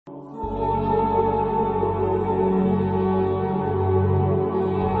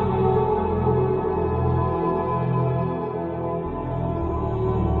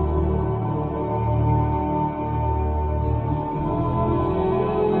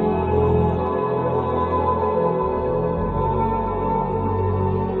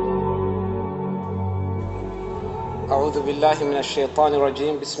أعوذ بالله من الشيطان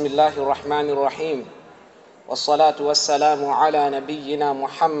الرجيم بسم الله الرحمن الرحيم والصلاة والسلام على نبينا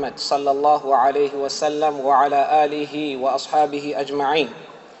محمد صلى الله عليه وسلم وعلى آله وأصحابه أجمعين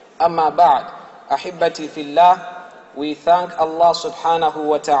أما بعد أحبتي في الله. We thank Allah subhanahu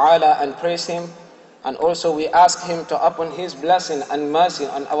wa ta'ala and praise Him, and also we ask Him to open His blessing and mercy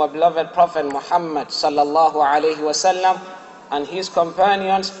on our beloved Prophet Muhammad sallallahu alayhi wasallam and his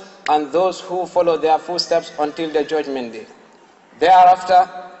companions and those who follow their footsteps until the judgment day. Thereafter,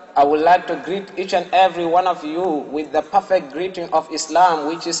 I would like to greet each and every one of you with the perfect greeting of Islam,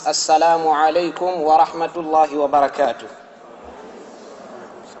 which is Assalamu alaikum wa rahmatullahi wa barakatuh.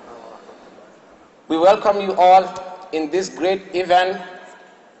 We welcome you all in this great event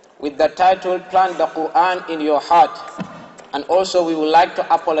with the title Plant the Quran in Your Heart. And also we would like to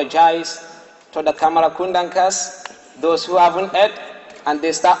apologize to the Kamarakundankas, those who haven't ate and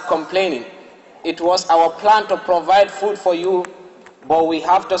they start complaining. It was our plan to provide food for you, but we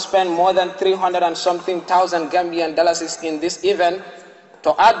have to spend more than 300 and something thousand Gambian dollars in this event.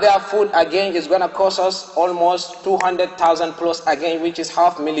 To add their food again is going to cost us almost 200,000 plus again, which is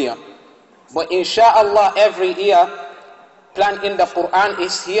 $500,000. But inshallah, every year, Plant in the Quran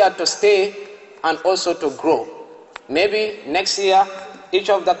is here to stay and also to grow. Maybe next year, each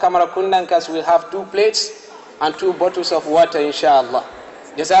of the Kamarakundankas will have 2 plates and 2 bottles of water, inshallah.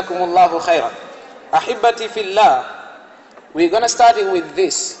 Jazakumullahu khairan. Ahibati fillah. We're going to start it with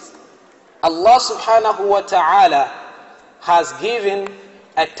this. Allah subhanahu wa ta'ala has given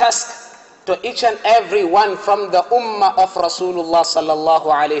a task to each and every one from the ummah of Rasulullah sallallahu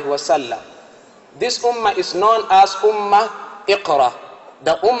alayhi wa sallam. This ummah is known as ummah iqra,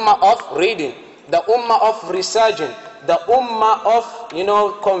 the ummah of reading, the ummah of researching, the ummah of,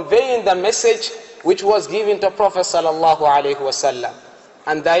 conveying the message which was given to Prophet sallallahu alayhi wa sallam.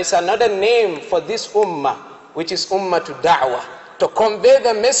 And there is another name for this ummah, which is ummah to da'wah, to convey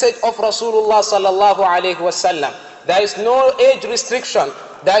the message of Rasulullah sallallahu alayhi wa sallam. There is no age restriction,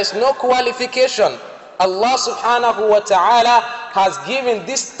 there is no qualification. Allah subhanahu wa ta'ala has given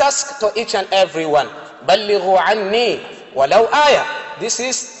this task to each and every one. Ballighu anni walau ayah. This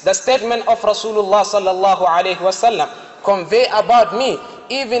is the statement of Rasulullah sallallahu alayhi wa sallam. Convey about me,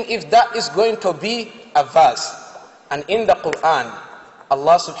 even if that is going to be a verse. And in the Quran,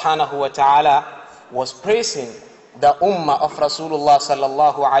 Allah subhanahu wa ta'ala was praising the ummah of Rasulullah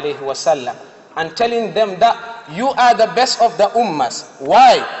sallallahu alayhi wa sallam and telling them that you are the best of the ummahs.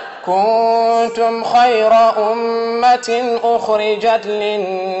 Why? كنتم خير أمة أخرجت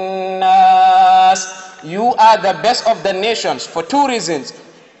للناس. You are the best of the nations for 2 reasons.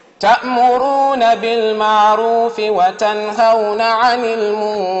 تأمرون بالمعروف وتنهون عن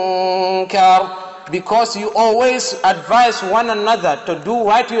المنكر. Because you always advise one another to do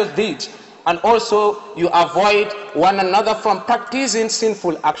righteous deeds, and also you avoid one another from practicing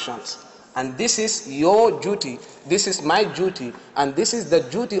sinful actions. And this is your duty, this is my duty, and this is the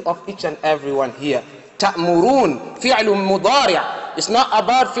duty of each and everyone here. تأمرون فعل مضارع. It's not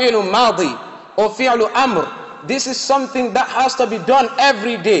about فعل ماضي or فعل أمر. This is something that has to be done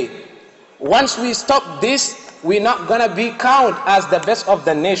every day. Once we stop this, we're not going to be counted as the best of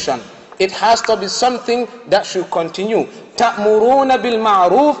the nation. It has to be something that should continue. تأمرون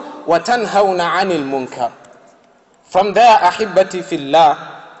بالمعروف وتنهون عن المنكر. From there, أحبتي في الله,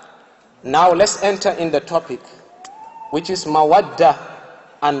 now let's enter in the topic, which is mawaddah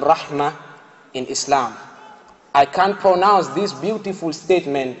and rahmah in Islam. I can't pronounce this beautiful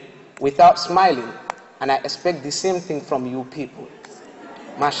statement without smiling, and I expect the same thing from you people.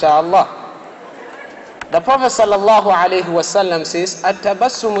 MashaAllah. The Prophet sallallahu alayhi wa sallam says,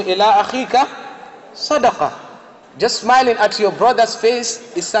 "At-tabassumu ila akhika sadaqah." Just smiling at your brother's face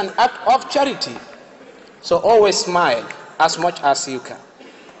is an act of charity. So always smile as much as you can.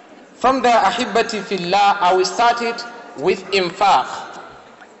 From there, ahibati fillah, I will start it with infaq.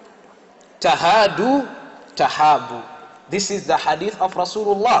 Tahadu tahabu. This is the hadith of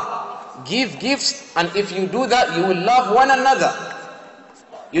Rasulullah. Give gifts, and if you do that, you will love one another.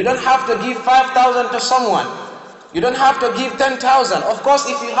 You don't have to give 5,000 to someone. You don't have to give 10,000. Of course,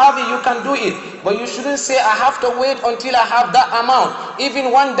 if you have it, you can do it. But you shouldn't say, I have to wait until I have that amount. Even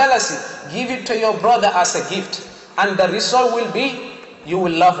 $1, give it to your brother as a gift. And the result will be, you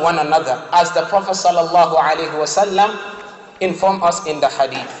will love one another. As the Prophet sallallahu alaihi wasallam informed us in the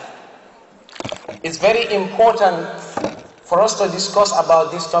hadith. It's very important for us to discuss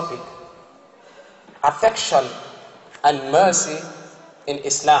about this topic. Affection and mercy in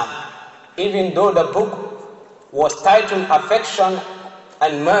Islam. Even though the book was titled Affection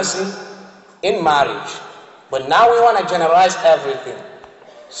and Mercy in Marriage. But now we want to generalize everything,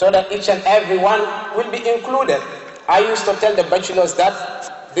 so that each and every one will be included. I used to tell the bachelors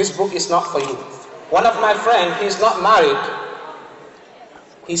that this book is not for you. One of my friends, he's not married.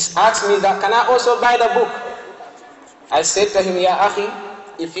 He's asked me that, can I also buy the book? I said to him, Ya Akhi,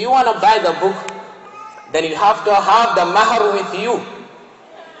 if you want to buy the book, then you have to have the mahar with you.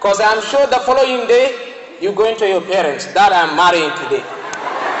 Because I'm sure the following day, you go into your parents that I'm marrying today.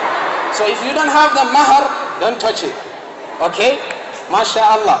 So if you don't have the mahar, don't touch it. Okay?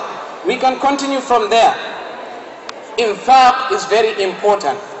 MashaAllah. We can continue from there. Infaq is very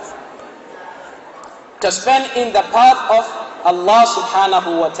important. To spend in the path of Allah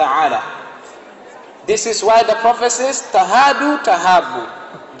subhanahu wa ta'ala. This is why the Prophet says, Tahadu tahabu.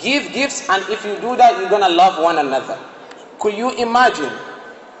 Give gifts, and if you do that, you're going to love one another. Could you imagine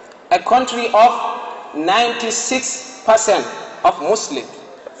a country of 96% of Muslims?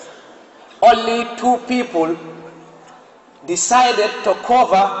 Only 2 people decided to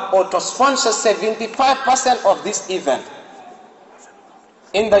cover or to sponsor 75% of this event.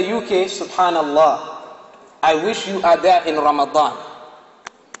 In the UK, subhanallah, I wish you are there in Ramadan.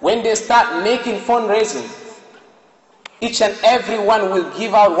 When they start making fundraising, each and every one will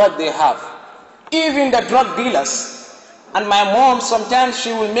give out what they have. Even the drug dealers. And my mom, sometimes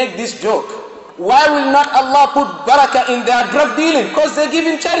she will make this joke. Why will not Allah put barakah in their drug dealing? Because they're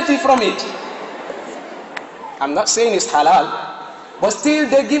giving charity from it. I'm not saying it's halal, but still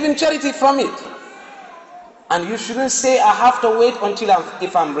they're giving charity from it. And you shouldn't say, I have to wait until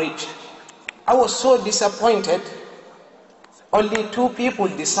if I'm rich. I was so disappointed. Only 2 people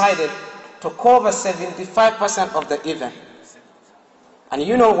decided to cover 75% of the event. And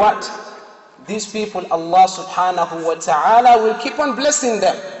you know what? These people, Allah subhanahu wa ta'ala will keep on blessing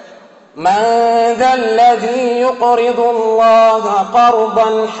them. مَنْ ذَا الَّذِي يُقْرِضُ اللَّهَ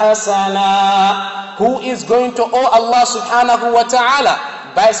قَرْضًا حَسَنًا. Who is going to owe Allah subhanahu wa ta'ala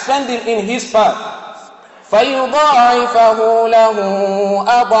by spending in His path? فَيُضَاعِفَهُ لَهُ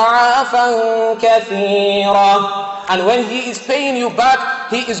أَضْعَافًا كَثِيرًا. And when He is paying you back,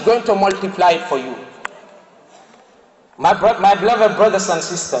 He is going to multiply it for you. My beloved brothers and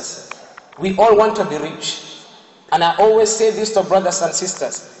sisters, we all want to be rich. And I always say this to brothers and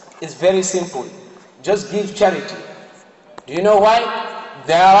sisters. It's very simple. Just give charity. Do you know why?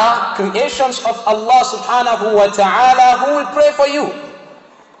 There are creations of Allah subhanahu wa ta'ala who will pray for you.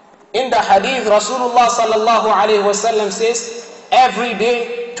 In the hadith, Rasulullah sallallahu alayhi wa sallam says, every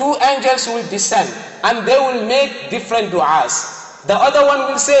day 2 angels will descend and they will make different du'as. The other one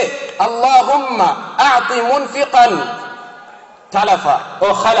will say, Allahumma a'ti munfiqan talafa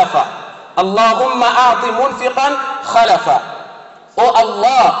or khalafa. Allahumma a'ti munfiqan khalafa. Oh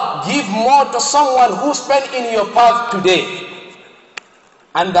Allah, give more to someone who spent in your path today.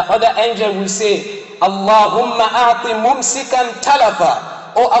 And the other angel will say, Allahumma a'ti mumsikan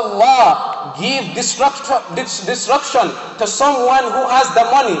talafa. Oh Allah, give destruction to someone who has the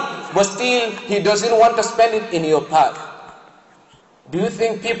money, but still he doesn't want to spend it in your path. Do you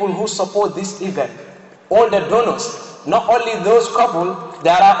think people who support this event, all the donors, not only those couple,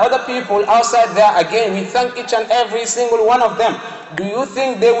 there are other people outside there, again, we thank each and every single one of them. Do you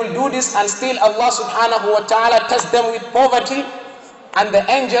think they will do this and still Allah subhanahu wa ta'ala test them with poverty? And the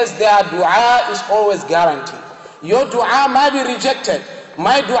angels, their dua is always guaranteed. Your dua might be rejected.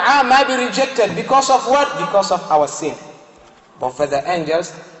 My dua might be rejected because of what? Because of our sin. But for the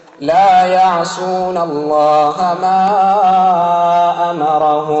angels, لا يعصون الله ما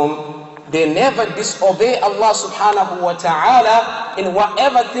أمرهم. They never disobey Allah subhanahu wa ta'ala in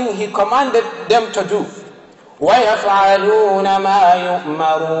whatever thing He commanded them to do. وَيَفْعَلُونَ مَا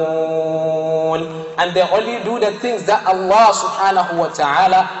يُؤْمَرُونَ. And they only do the things that Allah subhanahu wa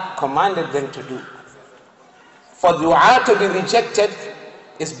ta'ala commanded them to do. For dua to be rejected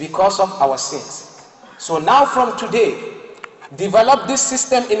is because of our sins. So now from today, develop this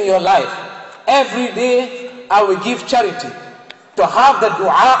system in your life. Every day I will give charity. To have the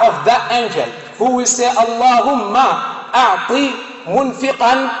dua of that angel who will say, Allahumma a'ti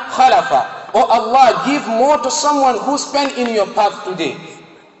munfiqan khalafa. Oh Allah, give more to someone who spent in your path today.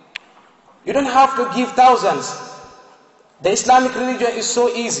 You don't have to give thousands. The Islamic religion is so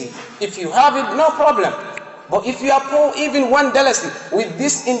easy. If you have it, no problem. But if you are poor, even $1 with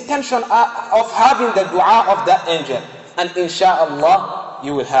this intention of having the dua of that angel, and insha'Allah,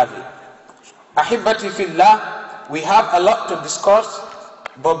 you will have it. Ahibbati fillah, we have a lot to discuss,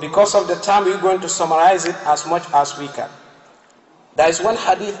 but because of the time, we're going to summarize it as much as we can. There is one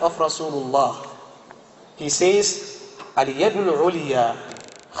hadith of Rasulullah. He says, Al-yadul uliya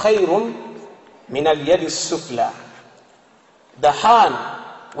khayrun min al-yadis sufla. The hand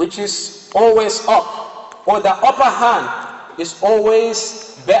which is always up, or the upper hand, is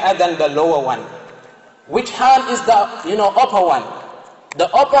always better than the lower one. Which hand is the upper one?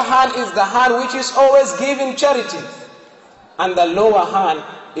 The upper hand is the hand which is always giving charity, and the lower hand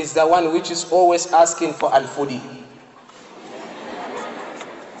is the one which is always asking for al-fudi.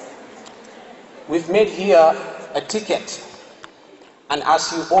 We've made here a ticket, and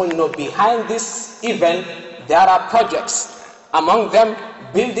as you all know, behind this event there are projects, among them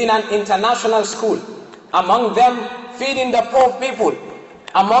building an international school, among them feeding the poor people,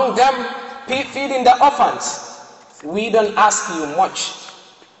 among them feeding the orphans. We don't ask you much,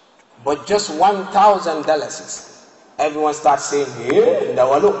 but just $1,000. Everyone starts saying, "Hey,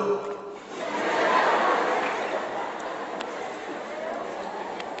 Dawalu."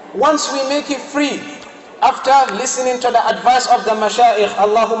 Once we make it free, after listening to the advice of the Mashaikh,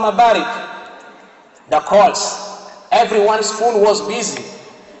 Allahumma barik, the calls, everyone's phone was busy.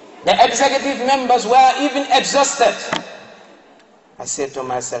 The executive members were even exhausted. I said to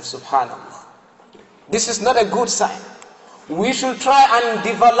myself, subhanallah, this is not a good sign. We should try and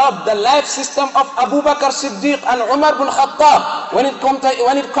develop the life system of Abu Bakr Siddiq and Umar bin Khattab when it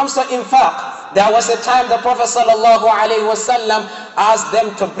comes to infaq. There was a time the Prophet sallallahu alaihi wasallam asked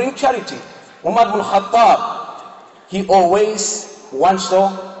them to bring charity. Umar bin Khattab, he always wants to,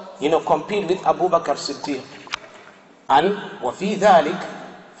 compete with Abu Bakr Siddiq. And وَفِي ذَلِكَ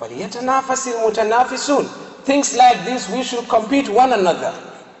فَلْيَتَنَافَسِ الْمُتَنَافِسُونَ. Things like this, we should compete one another.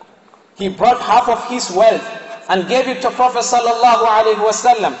 He brought half of his wealth and gave it to Prophet sallallahu alaihi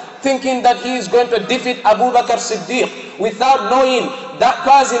wasallam, thinking that he is going to defeat Abu Bakr Siddiq, without knowing that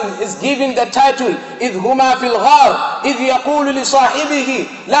person is given the title إِذْ هُمَا فِي الْغَارِ إِذْ يَقُولُ لِصَاحِبِهِ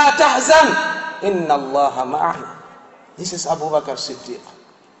لَا تَحْزَنْ إِنَّ اللَّهَ مَعَنَا. This is Abu Bakr Siddiq.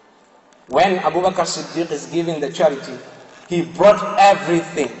 When Abu Bakr Siddiq is giving the charity, he brought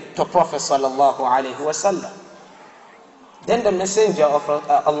everything to Prophet sallallahu alaihi wasallam. Then the messenger of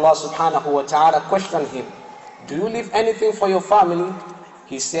Allah subhanahu wa ta'ala questioned him, "Do you leave anything for your family?"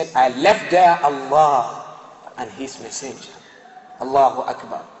 He said, "I left there Allah and His messenger." Allahu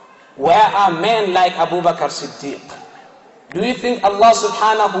Akbar. Where are men like Abu Bakr Siddiq? Do you think Allah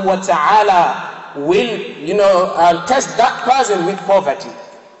subhanahu wa ta'ala will, test that person with poverty?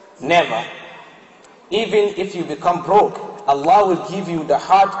 Never. Even if you become broke, Allah will give you the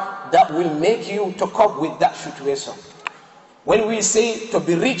heart that will make you to cope with that situation. When we say to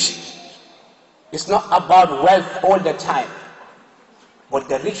be rich, it's not about wealth all the time, but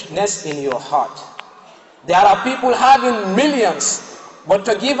the richness in your heart. There are people having millions, but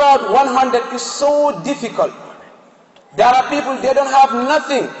to give out 100 is so difficult. There are people, they don't have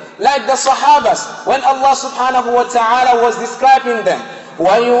nothing, like the Sahabas, when Allah subhanahu wa ta'ala was describing them.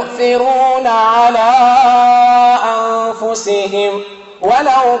 وَيُؤْثِرُونَ عَلَىٰ أَنفُسِهِمْ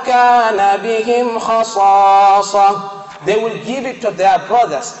وَلَوْ كَانَ بِهِمْ خَصَاصَةٌ. They will give it to their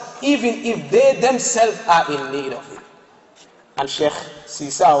brothers, even if they themselves are in need of it. And Sheikh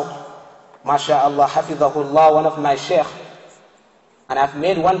Ceesay, MashaAllah, Hafidahullah, one of my Sheikh, and I've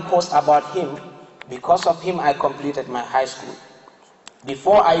made one post about him. Because of him, I completed my high school.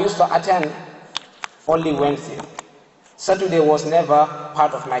 Before, I used to attend only Wednesday. Saturday was never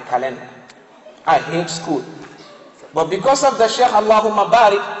part of my calendar. I hate school. But because of the Sheikh, Allahumma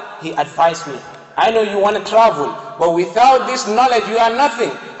barik, he advised me, "I know you want to travel, but without this knowledge, you are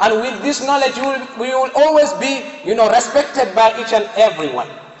nothing. And with this knowledge, we will always be, respected by each and everyone,"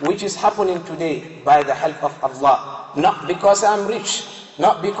 which is happening today by the help of Allah. Not because I'm rich,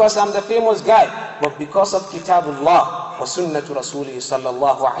 not because I'm the famous guy, but because of Kitabullah wa Sunnatu Rasulih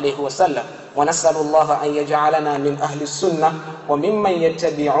sallallahu alayhi wa sallam. ونسأل الله أن يجعلنا من أهل السنة وممن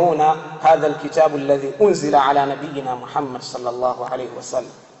يتبعون هذا الكتاب الذي أنزل على نبينا محمد صلى الله عليه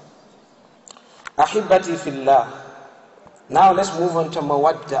وسلم. أحبتي في الله. Now let's move on to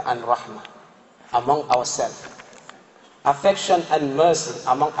mawadda and rahmah among ourselves. Affection and mercy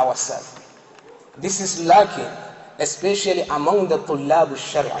among ourselves. This is lacking, especially among the Tullab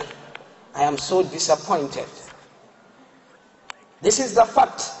al-Shari'i. I am so disappointed. This is the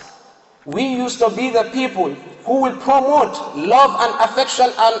fact. We used to be the people who will promote love and affection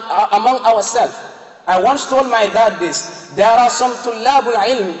among ourselves. I once told my dad this. There are some Tullab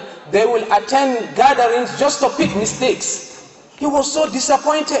al-Ilm, they will attend gatherings just to pick mistakes. He was so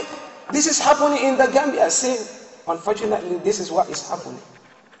disappointed. This is happening in the Gambia. Saying, unfortunately, this is what is happening.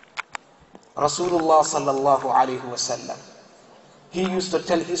 Rasulullah sallallahu alayhi wa sallam, he used to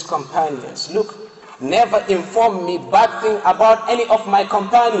tell his companions, "Look, never inform me bad thing about any of my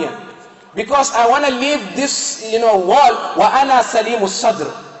companions, because I want to leave this world wa ana salimus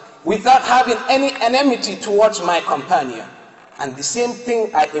sadr, without having any enmity towards my companion." And the same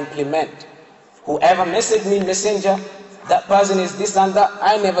thing I implement. Whoever messaged me messenger, that person is this and that,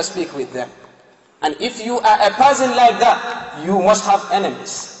 I never speak with them. And if you are a person like that, you must have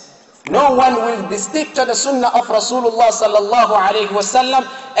enemies. No one will be stick to the sunnah of Rasulullah sallallahu alayhi wasallam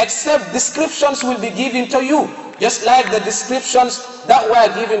except descriptions will be given to you, just like the descriptions that were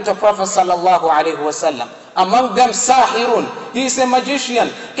given to Prophet sallallahu alayhi wasallam. Among them, sahirun, he is a magician.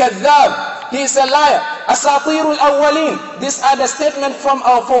 Kadhab, he is a liar. Asatirul awwaleen, these are the statements from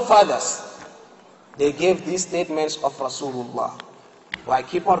our forefathers. They gave these statements of Rasulullah. But I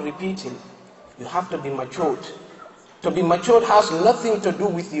keep on repeating, you have to be matured. To be matured has nothing to do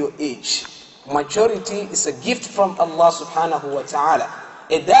with your age. Maturity is a gift from Allah subhanahu wa ta'ala.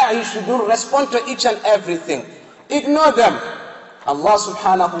 A da'i shouldn't respond to each and everything. Ignore them. Allah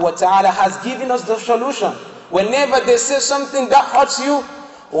subhanahu wa ta'ala has given us the solution. Whenever they say something that hurts you,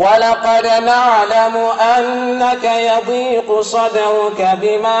 وَلَقَدْ نَعْلَمُ أَنَّكَ يَضِيقُ صَدْرُكَ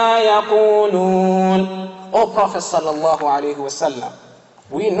بِمَا يَقُولُونَ. O Prophet sallallahu alayhi wa sallam,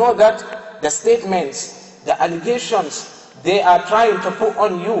 we know that the statements, the allegations they are trying to put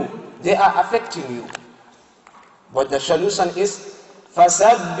on you, they are affecting you. But the solution is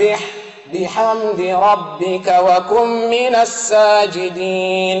فَسَبِّحْ بِحَمْدِ رَبِّكَ وَكُمْ مِنَ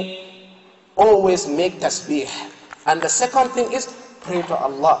السَّاجِدِينَ. Always make tasbih. And the second thing is pray to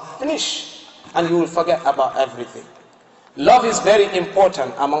Allah. Finish. And you will forget about everything. Love is very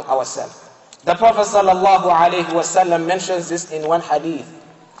important among ourselves. The Prophet sallallahu alayhi wasallam mentions this in one hadith.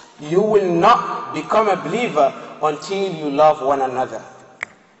 You will not become a believer until you love one another.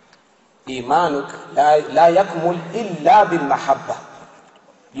 إيمانك لا يكمل إلا بالمحبة.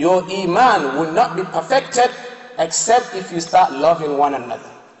 Your iman will not be perfected except if you start loving one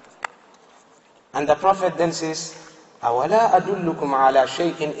another. And the Prophet then says, أَوَلَا أَدُلُّكُمْ عَلَى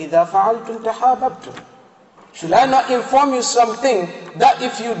شَيْءٍ إِذَا فَعَلْتُمْ تَحَابَبْتُمْ. Should I not inform you something that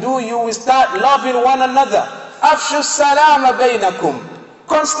if you do, you will start loving one another? أَفْشُوا السَّلَامَ بَيْنَكُمْ.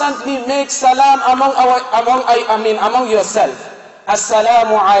 Constantly make salam among yourself.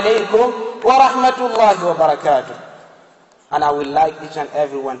 Assalamu alaikum wa rahmatullahi wa barakatuh. And I would like each and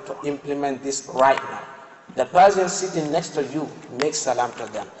everyone to implement this right now. The person sitting next to you, make salam to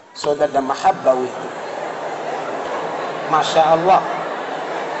them, so that the mahabba will be. MashaAllah.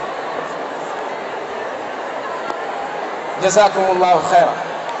 Jazakumullahu khairan.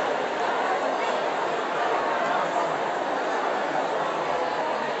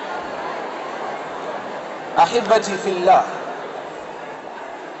 Ahibati fillah.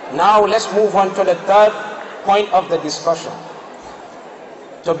 Now let's move on to the third point of the discussion.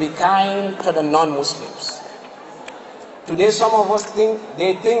 To be kind to the non-Muslims. Today some of us think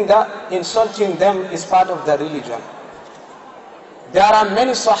that insulting them is part of the religion. There are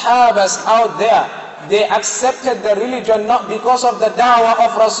many Sahabas out there, they accepted the religion not because of the da'wah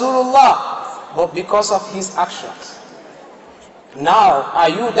of Rasulullah, but because of his actions. Now, are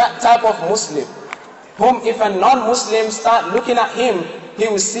you that type of Muslim whom if a non-Muslim start looking at him, he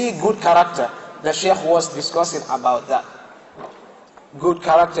will see good character? The Sheikh was discussing about that. Good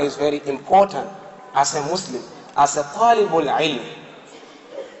character is very important as a Muslim, as a talibul ilm.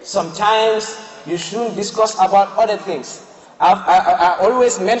 Sometimes you shouldn't discuss about other things. I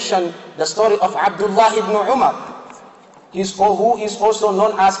always mention the story of Abdullah ibn Umar, who is also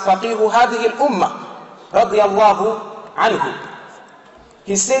known as Faqihu Hadhihi al-Ummah, radiyallahu anhu.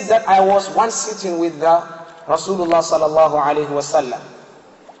 He said that I was once sitting with the Rasulullah sallallahu alayhi wasallam,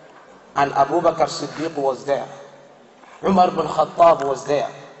 and Abu Bakr Siddiq was there, Umar bin Khattab was there,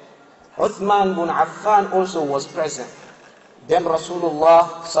 Uthman bin Affan also was present. Then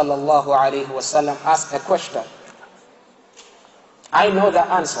Rasulullah sallallahu alayhi wasallam asked a question. I know the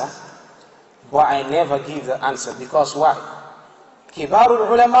answer, but I never give the answer. Because why?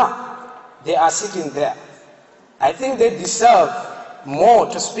 Kibarul ulama, they are sitting there. I think they deserve more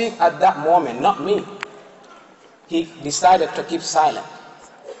to speak at that moment, not me. He decided to keep silent.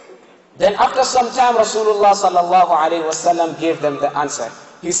 Then after some time, Rasulullah sallallahu alayhi wasallam gave them the answer.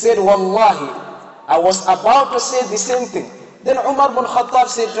 He said, Wallahi, I was about to say the same thing. Then Umar bin Khattab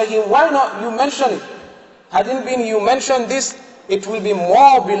said to him, why not you mention it? Hadn't been you mention this, it will be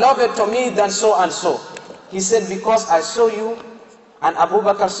more beloved to me than so and so. He said, because I saw you and Abu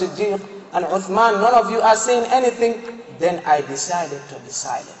Bakr Siddiq and Uthman, none of you are saying anything, then I decided to be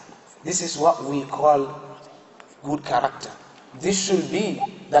silent. This is what we call good character. This should be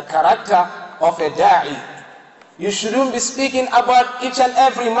the character of a da'i. You shouldn't be speaking about each and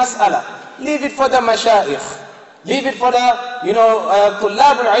every mas'ala. Leave it for the mashayikh. Leave it for the,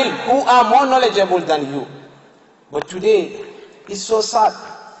 tullab al-ilm, who are more knowledgeable than you. But today, it's so sad.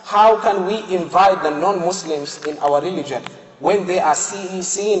 How can we invite the non-Muslims in our religion when they are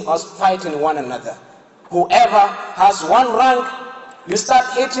seeing us fighting one another? Whoever has one rank, you start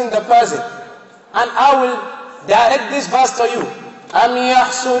hating the person. And I will direct this verse to you. أَمْ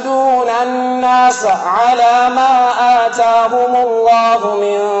يَحْسُدُونَ النَّاسَ عَلَى مَا آتَاهُمُ اللَّهُ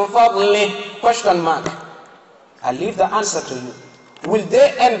مِنْ فَضْلِهِ? Question mark. I leave the answer to you. Will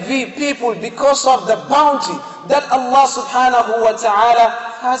they envy people because of the bounty that Allah subhanahu wa ta'ala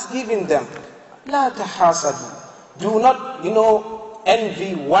has given them? لَا تَحَاسَدُوا. Do not,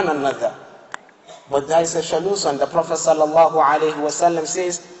 envy one another. But there is a solution. The Prophet sallallahu alayhi wa sallam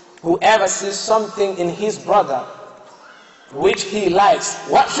says, whoever sees something in his brother which he likes,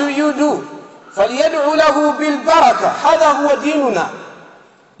 what should you do? فَلْيَدْعُ لَهُ بِالْبَرَكَةِ هَذَا هُوَ دِينُنَا.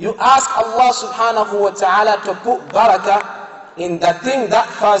 You ask Allah subhanahu wa ta'ala to put barakah in the thing that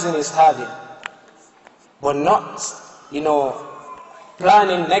person is having, but not,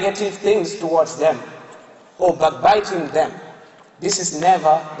 planning negative things towards them or backbiting them. This is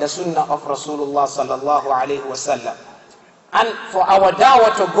never the sunnah of Rasulullah sallallahu alayhi wa sallam. And for our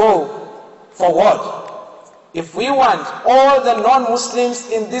da'wah to go forward, if we want all the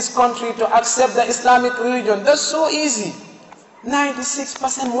non-Muslims in this country to accept the Islamic religion, that's so easy.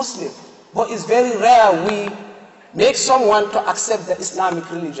 96% Muslim. But it's very rare we make someone to accept the Islamic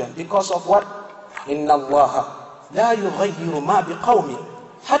religion. Because of what? إِنَّ اللَّهَ لَا يُغَيِّرُ مَا بِقَوْمٍ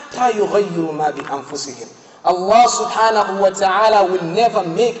حَتَّى يُغَيِّرُ مَا بِأَنفُسِهِمْ. Allah subhanahu wa ta'ala will never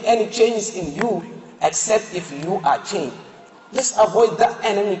make any changes in you except if you are changed. Let's avoid that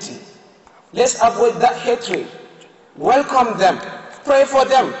enmity. Let's avoid that hatred. Welcome them. Pray for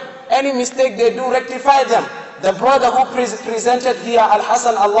them. Any mistake they do, rectify them. The brother who presented here,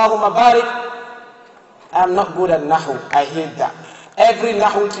 Al-Hasan, Allahumma barik, I'm not good at Nahu. I hate that. Every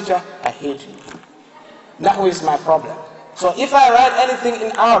Nahu teacher, I hate you. Nahu is my problem. So if I write anything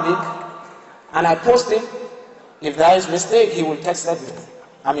in Arabic and I post it, if there is mistake, he will text me.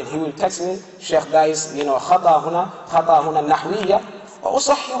 He will text me, Sheikh, there is, خطأ هنا نحوية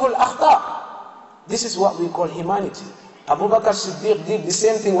وأصحح الأخطاء. This is what we call humanity. Abu Bakr Siddiq did the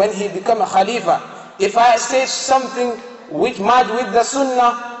same thing when he became a Khalifa. If I say something which match with the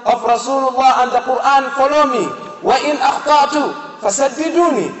Sunnah of Rasulullah and the Quran, follow me. وَإِنْ أَخْطَأْتُ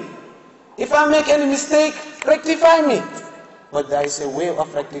فَسَدِّدُونِي. If I make any mistake, rectify me. But there is a way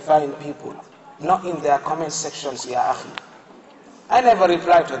of rectifying people, not in their comment sections, ya akhi. I never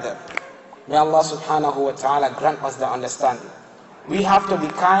reply to them. May Allah subhanahu wa ta'ala grant us the understanding. We have to be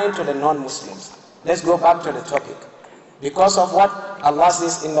kind to the non-Muslims. Let's go back to the topic. Because of what Allah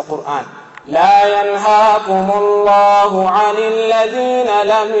says in the Quran. لا ينهاكم الله عن الذين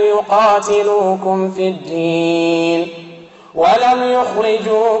لم يقاتلوكم في الدين ولم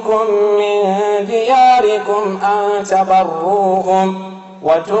يخرجوكم من دياركم أن تبروهم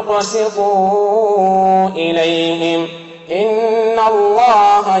وتقسطوا إليهم إن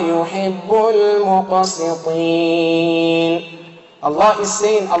الله يحب المقسطين. Allah is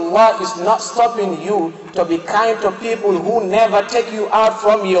saying Allah is not stopping you to be kind to people who never take you out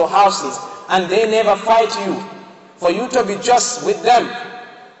from your houses and they never fight you, for you to be just with them.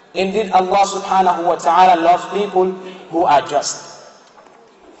 Indeed, Allah subhanahu wa ta'ala loves people who are just.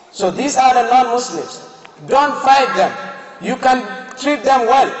 So these are the non-Muslims. Don't fight them. You can treat them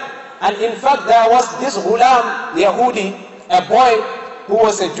well. And in fact, there was this Ghulam, the Yahudi, a boy who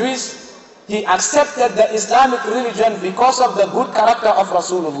was a Jewish. He accepted the Islamic religion because of the good character of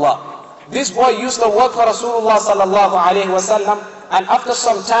Rasulullah. This boy used to work for Rasulullah sallallahu alayhi wa sallam, and after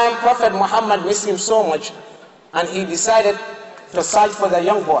some time, Prophet Muhammad missed him so much, and he decided to search for the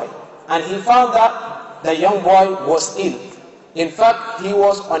young boy. And he found that the young boy was ill. In fact, he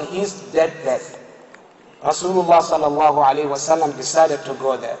was on his deathbed. Rasulullah sallallahu alayhi wa sallam decided to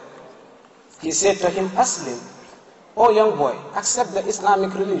go there. He said to him, Aslim, oh young boy, accept the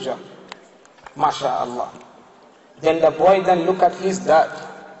Islamic religion. MashaAllah. Then the boy then looked at his dad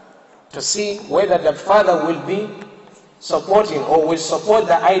to see whether the father will be supporting or will support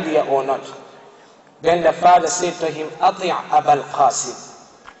the idea or not. Then the father said to him, Ati' Abul Qasim.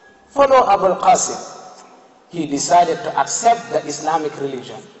 Follow Abul Qasim. He decided to accept the Islamic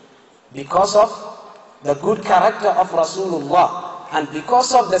religion because of the good character of Rasulullah and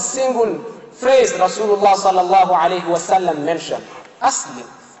because of the single phrase Rasulullah sallallahu alayhi wa sallam mentioned. Aslim.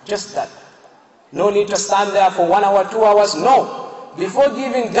 Just that. No need to stand there for 1 hour, 2 hours. No. Before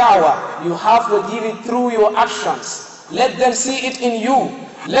giving da'wah, you have to give it through your actions. Let them see it in you.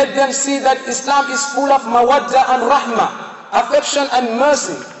 Let them see that Islam is full of mawadda and rahmah, affection and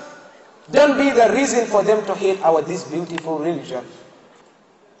mercy. Don't be the reason for them to hate this beautiful religion.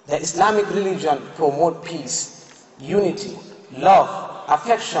 The Islamic religion promotes peace, unity, love,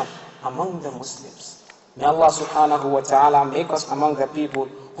 affection among the Muslims. May Allah subhanahu wa ta'ala make us among the people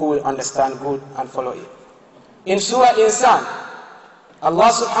who will understand good and follow it. In Surah Insan,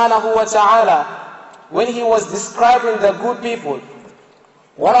 Allah subhanahu wa ta'ala, when He was describing the good people,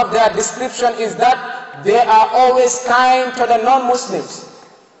 one of their description is that they are always kind to the non-Muslims.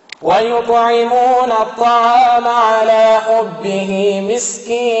 وَيُطْعِمُونَ الطَّعَامَ عَلَى حُبِّهِ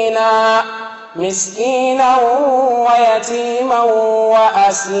مِسْكِينًا وَيَتِيمًا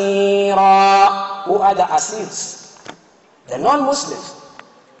وَأَسِيرًا. Who are the asirs? The non-Muslims.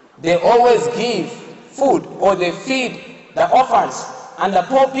 They always give food, or they feed the orphans and the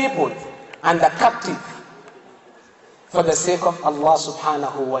poor people and the captive for the sake of Allah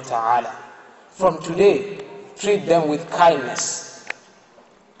subhanahu wa ta'ala. From today, treat them with kindness.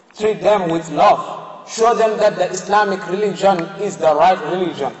 Treat them with love. Show them that the Islamic religion is the right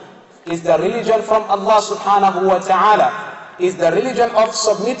religion. Is the religion from Allah subhanahu wa ta'ala. Is the religion of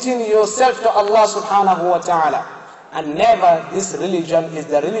submitting yourself to Allah subhanahu wa ta'ala. And never this religion is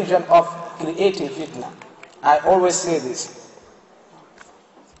the religion of creating fitna. I always say this.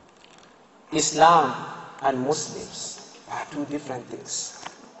 Islam and Muslims are two different things.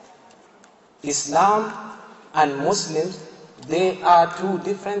 Islam and Muslims, they are two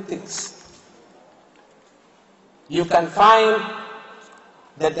different things. You can find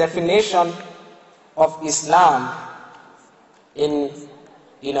the definition of Islam in,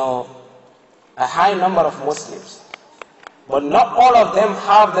 a high number of Muslims. But not all of them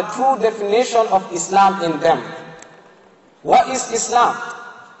have the true definition of Islam in them. What is Islam?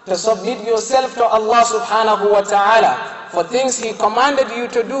 To submit yourself to Allah subhanahu wa ta'ala. For things He commanded you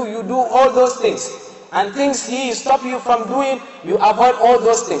to do, you do all those things. And things He stopped you from doing, you avoid all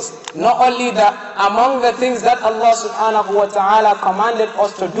those things. Not only that, among the things that Allah subhanahu wa ta'ala commanded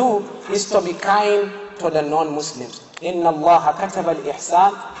us to do is to be kind to the non-Muslims. Inna Allah kataba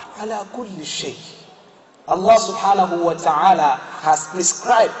al-ihsan ala kulli shay. Allah subhanahu wa ta'ala has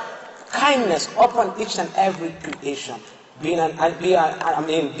prescribed kindness upon each and every creation. Be an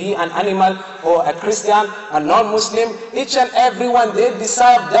animal or a Christian, a non-Muslim, each and everyone, they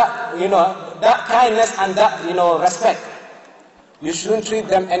deserve that, that kindness and that, respect. You shouldn't treat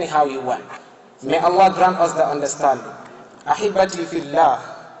them anyhow you want. May Allah grant us the understanding. Ahibati fillah.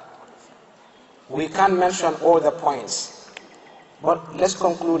 We can't mention all the points, but let's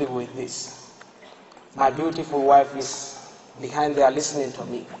conclude it with this. My beautiful wife is behind there listening to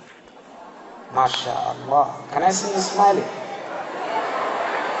me. MashaAllah. Can I see you smiling?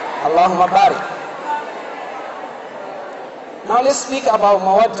 Allahumma barik. Now let's speak about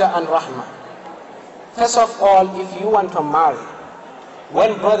mawadda and rahmah. First of all, if you want to marry,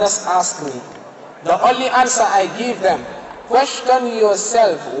 when brothers ask me, the only answer I give them, question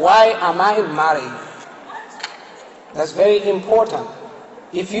yourself, why am I marrying? That's very important.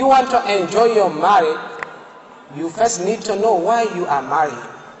 If you want to enjoy your marriage, you first need to know why you are married.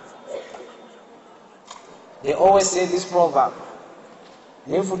 They always say this proverb.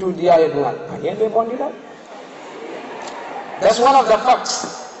 That's one of the facts.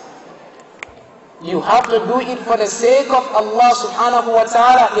 You have to do it for the sake of Allah subhanahu wa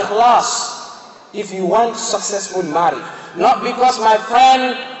ta'ala, ikhlas, if you want successful marriage. Not because my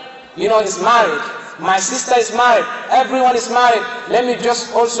friend, is married, my sister is married, everyone is married, let me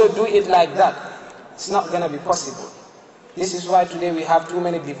just also do it like that. It's not going to be possible. This is why today we have too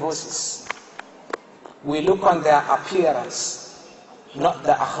many divorces. We look on their appearance, not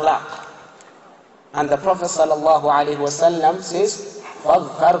the akhlaq. And the Prophet sallallahu alaihi wasallam says,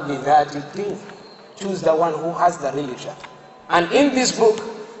 فَاظْفَرْ بِذَاتِ الدِّينِ. Choose the one who has the religion. And in this book,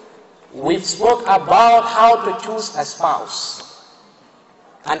 we spoke about how to choose a spouse.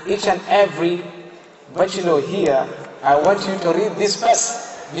 And each and every bachelor here, I want you to read this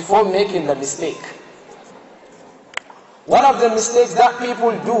first before making the mistake. One of the mistakes that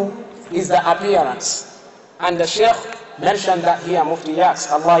people do is the appearance. And the Sheikh mentioned that here, Mufti Yaks,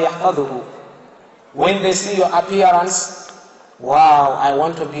 Allah yahfaduhu. When they see your appearance, wow, I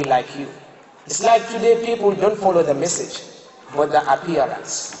want to be like you. It's like today people don't follow the message, but the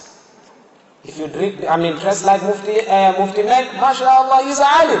appearance. If you dress like Mufti Meg, mashallah, he's a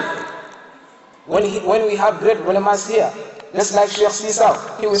alim. When we have great ulamas here, just like Sheikh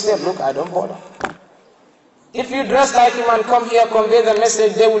Ceesay, he will say, look, I don't bother. If you dress like him and come here, convey the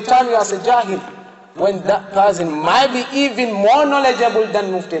message, they will turn you as a jahil, when that person might be even more knowledgeable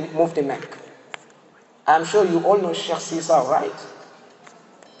than Mufti Meg. I'm sure you all know Sheikh Ceesay, right?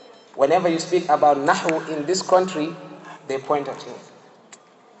 Whenever you speak about Nahu in this country, they point at him.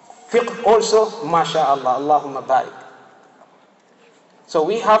 Fiqh also, mashallah, Allahumma barik. So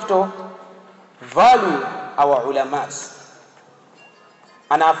we have to value our ulamas.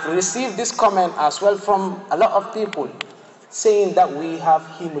 And I've received this comment as well from a lot of people saying that we have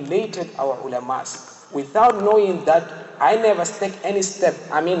humiliated our ulamas. without knowing that I never take any step.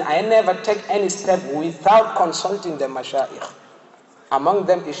 I never take any step without consulting the mashayikh. Among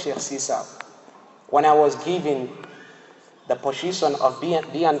them is Sheikh Ceesay. When I was given the position of being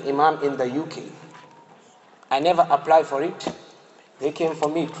an imam in the UK, I never applied for it. They came for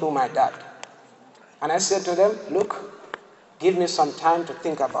me through my dad. And I said to them, look, give me some time to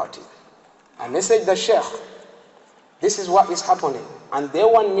think about it. I messaged the Sheikh, this is what is happening. And they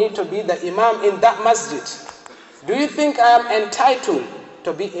want me to be the imam in that masjid. Do you think I am entitled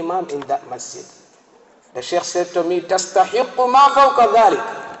to be imam in that masjid? The Sheikh said to me, تَسْتَحِقُّ مَا فَوْقَ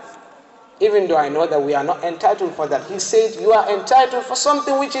ذَلِكَ. Even though I know that we are not entitled for that, he said, you are entitled for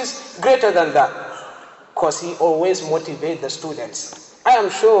something which is greater than that. Because he always motivates the students. I am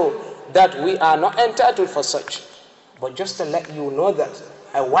sure that we are not entitled for such. But just to let you know that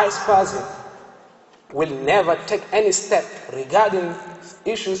a wise person will never take any step regarding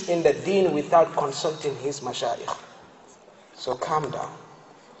issues in the deen without consulting his mashayikh. So calm down.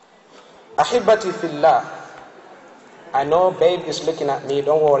 Ahibati fillah. I know babe is looking at me,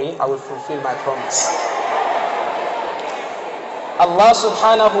 don't worry, I will fulfill my promise. Allah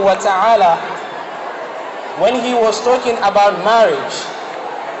subhanahu wa ta'ala, when he was talking about marriage,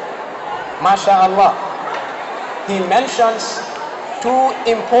 mashallah, he mentions two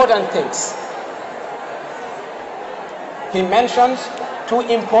important things. He mentions two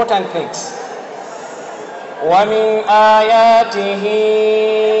important things. وَمِنْ آيَاتِهِ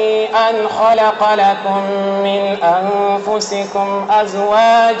أَنْ خَلَقَ لَكُم مِّنْ أَنفُسِكُمْ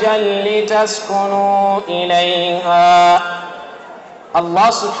أَزْوَاجًا لِتَسْكُنُوا إِلَيْهَا. Allah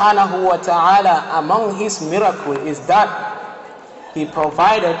subhanahu wa ta'ala, among his miracle is that he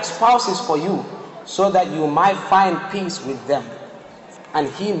provided spouses for you so that you might find peace with them. And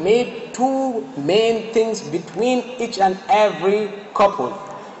he made two main things between each and every couple.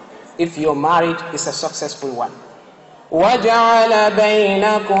 If you're married, it's a successful one. وَجَعَلَ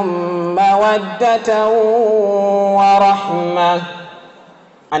بَيْنَكُمْ مَوَدَّةً وَرَحْمَةً.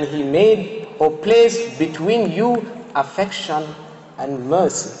 And he made or placed between you affection and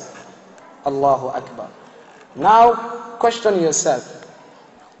mercy. Allahu Akbar. Now, question yourself.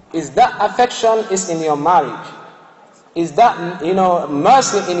 Is that affection is in your marriage? Is that,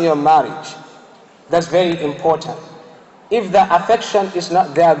 mercy in your marriage? That's very important. If the affection is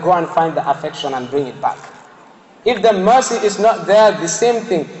not there, go and find the affection and bring it back. If the mercy is not there, the same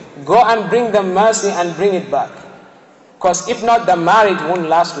thing. Go and bring the mercy and bring it back. Because if not, the marriage won't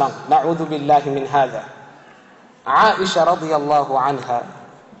last long. Na'udhu billahi min hadha. Aisha radiyallahu anha,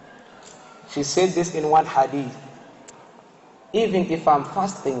 she said this in one hadith. Even if I'm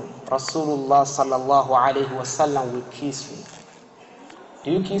fasting, Rasulullah sallallahu alayhi wasallam will kiss me.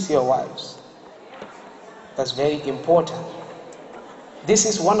 Do you kiss your wives? That's very important. This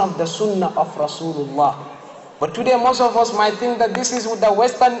is one of the sunnah of Rasulullah. But today most of us might think that this is with the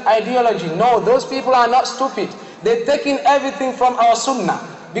Western ideology. No, those people are not stupid. They're taking everything from our sunnah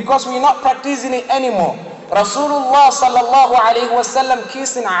because we're not practicing it anymore. Rasulullah sallallahu alayhi wasallam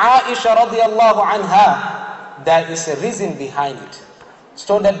kissing Aisha radiyallahu anha, there is a reason behind it.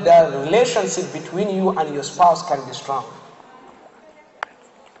 So that the relationship between you and your spouse can be strong.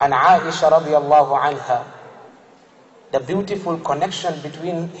 And Aisha radiyallahu anha, the beautiful connection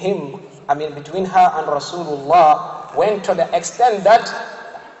between between her and Rasulullah went to the extent that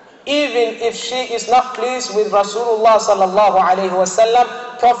even if she is not pleased with Rasulullah sallallahu alayhi wasallam,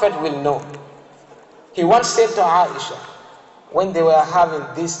 Prophet will know. He once said to Aisha, when they were having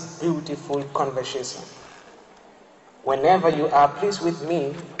this beautiful conversation, whenever you are pleased with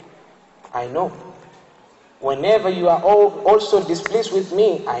me, I know. Whenever you are also displeased with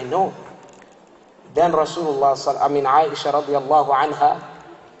me, I know. Then Rasulullah, Aisha radiallahu anha,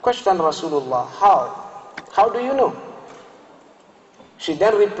 questioned Rasulullah, how do you know? She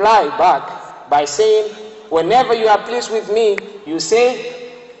then replied back by saying, whenever you are pleased with me, you say,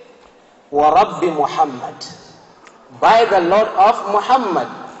 wa Rabbi Muhammad, by the Lord of Muhammad.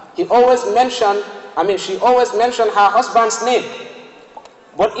 She always mentioned her husband's name.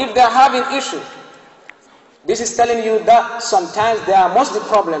 But if they're having issues, this is telling you that sometimes there are mostly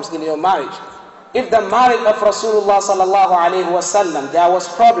problems in your marriage. If the marriage of Rasulullah sallallahu alaihi wasallam, there was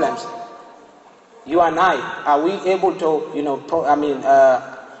problems, you and I, are we able to,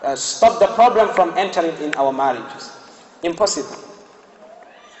 stop the problem from entering in our marriages? Impossible.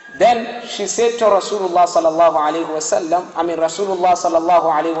 Then she said to Rasulullah sallallahu alaihi wasallam, Rasulullah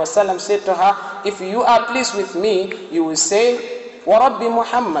sallallahu alaihi wasallam said to her, if you are pleased with me, you will say, wa Rabbi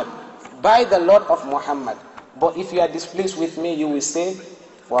Muhammad, by the Lord of Muhammad. But if you are displeased with me, you will say,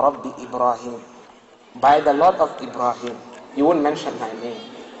 wa Rabbi Ibrahim, by the Lord of Ibrahim. You won't mention my name.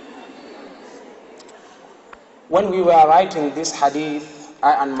 When we were writing this hadith,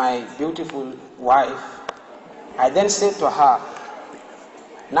 I and my beautiful wife, I then said to her,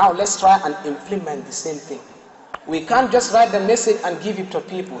 now let's try and implement the same thing. We can't just write the message and give it to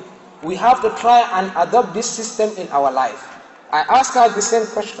people. We have to try and adopt this system in our life. I asked her the same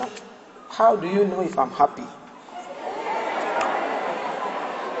question. How do you know if I'm happy?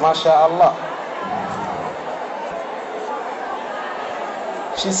 MashaAllah.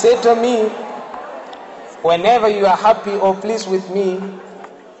 She said to me, whenever you are happy or pleased with me,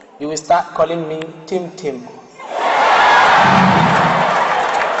 you will start calling me Tim Tim.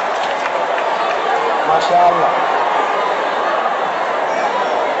 MashaAllah.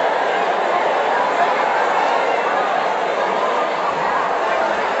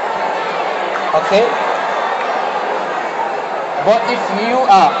 Okay? But if you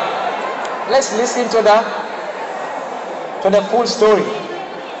are, let's listen to the full story.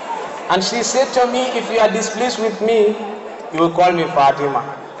 And she said to me, if you are displeased with me, you will call me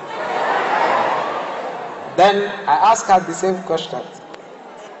Fatima. Then I asked her the same question.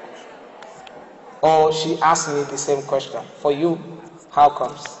 Or she asked me the same question. For you, how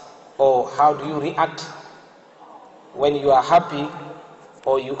comes? Or how do you react when you are happy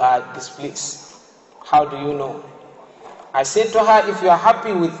or you are displeased? How do you know? I said to her, if you are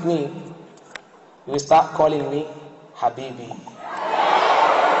happy with me, you will start calling me Habibi.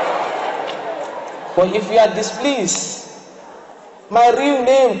 But if you are displeased, my real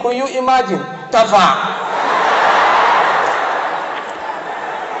name, could you imagine? Tafa.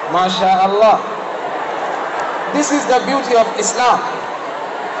 MashaAllah. This is the beauty of Islam.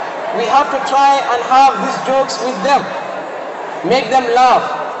 We have to try and have these jokes with them. Make them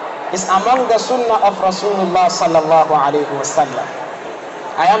laugh. It's among the sunnah of Rasulullah sallallahu alayhi wasallam.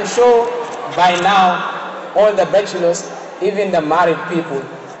 I am sure by now all the bachelors, even the married people,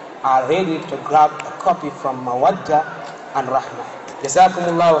 are ready to grab a copy from Mawadda and Rahmah.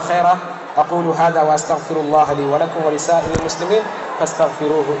 Jazakumullahu khairah. أقول هذا وأستغفر الله لي ولكم ولسائر المسلمين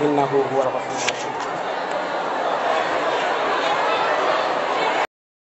فاستغفروه إنه هو الغفور الرحيم.